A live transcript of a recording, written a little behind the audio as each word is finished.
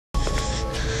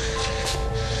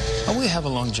Oh, we have a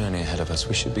long journey ahead of us.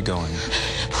 We should be going.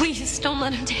 Please, don't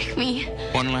let him take me.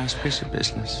 One last piece of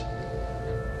business,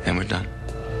 and we're done.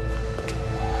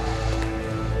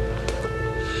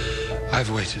 I've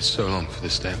waited so long for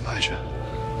this day, Elijah.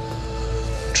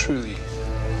 Truly,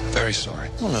 very sorry.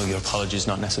 Oh, no, your apology is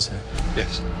not necessary.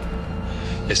 Yes.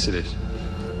 Yes, it is.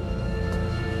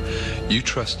 You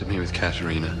trusted me with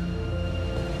Katerina,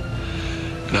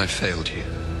 and I failed you.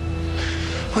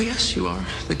 Oh, yes, you are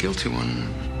the guilty one.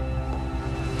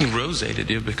 Rose aided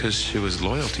you because she was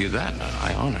loyal to you. That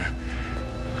I honor.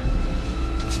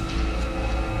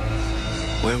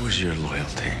 Where was your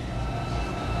loyalty?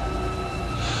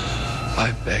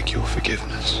 I beg your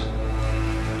forgiveness.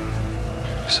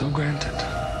 So granted.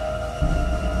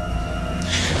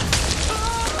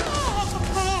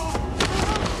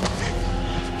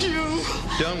 You!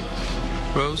 Don't,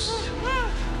 Rose.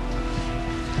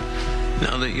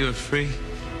 Now that you're free,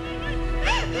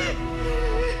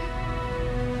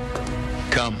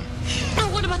 come. Oh,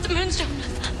 what about the moonstone?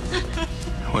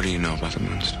 What do you know about the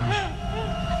moonstone?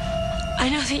 I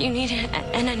know that you need it,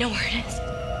 and I know where it is.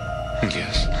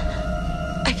 Yes.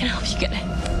 I can help you get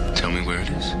it. Tell me where it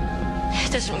is.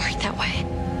 It doesn't work that way.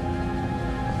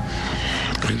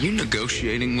 Are you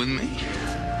negotiating with me?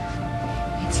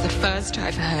 It's the first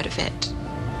I've heard of it.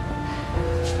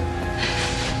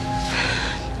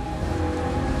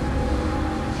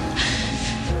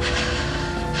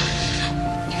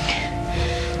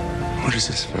 What is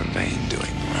this vervain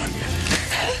doing around you?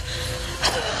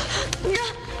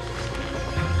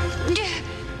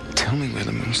 Tell me where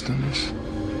the moonstone is.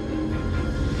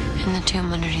 In the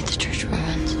tomb underneath the church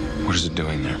ruins. What is it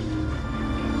doing there?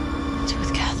 It's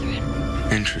with Catherine.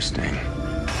 Interesting.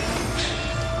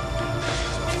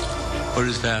 What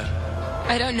is that?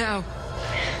 I don't know.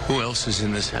 Who else is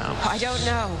in this house? I don't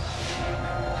know.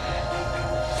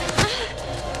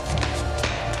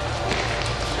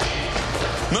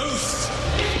 Move!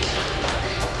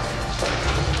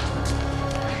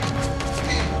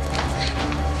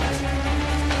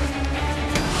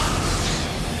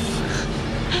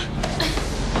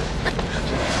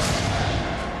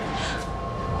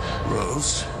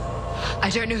 Rose? I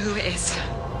don't know who it is.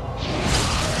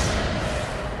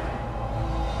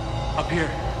 Up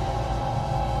here.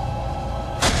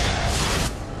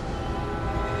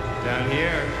 Down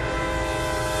here.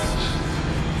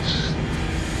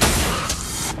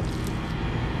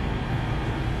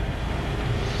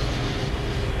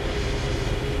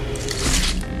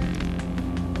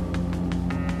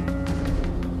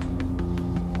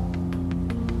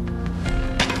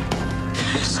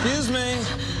 Excuse me.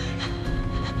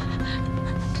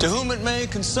 To whom it may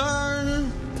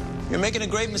concern, you're making a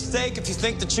great mistake if you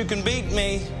think that you can beat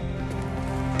me.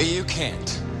 You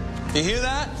can't. You hear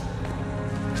that?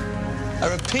 I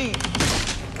repeat,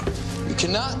 you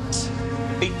cannot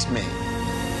beat me.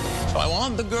 So I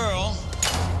want the girl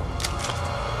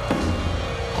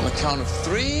on the count of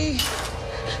 3,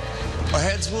 or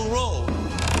heads will roll.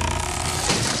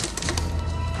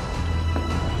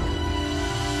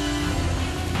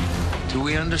 Do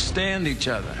we understand each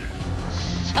other?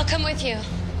 I'll come with you.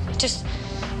 Just,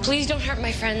 please don't hurt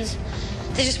my friends.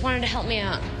 They just wanted to help me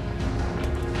out.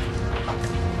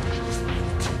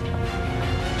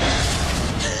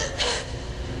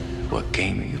 What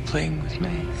game are you playing with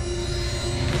me?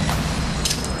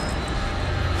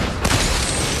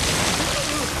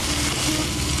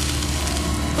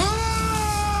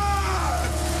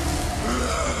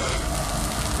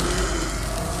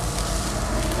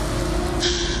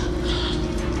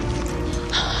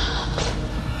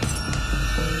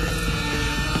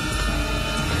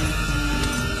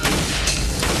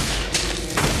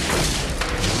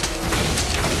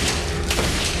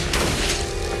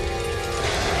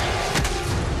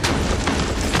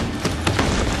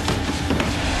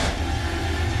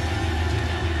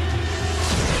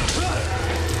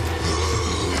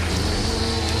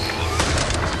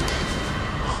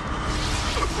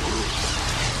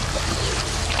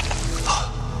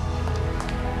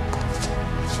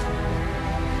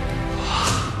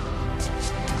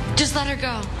 Just let her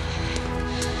go.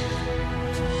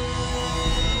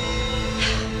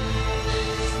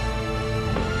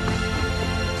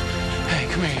 Hey,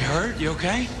 come here. You hurt? You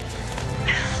okay?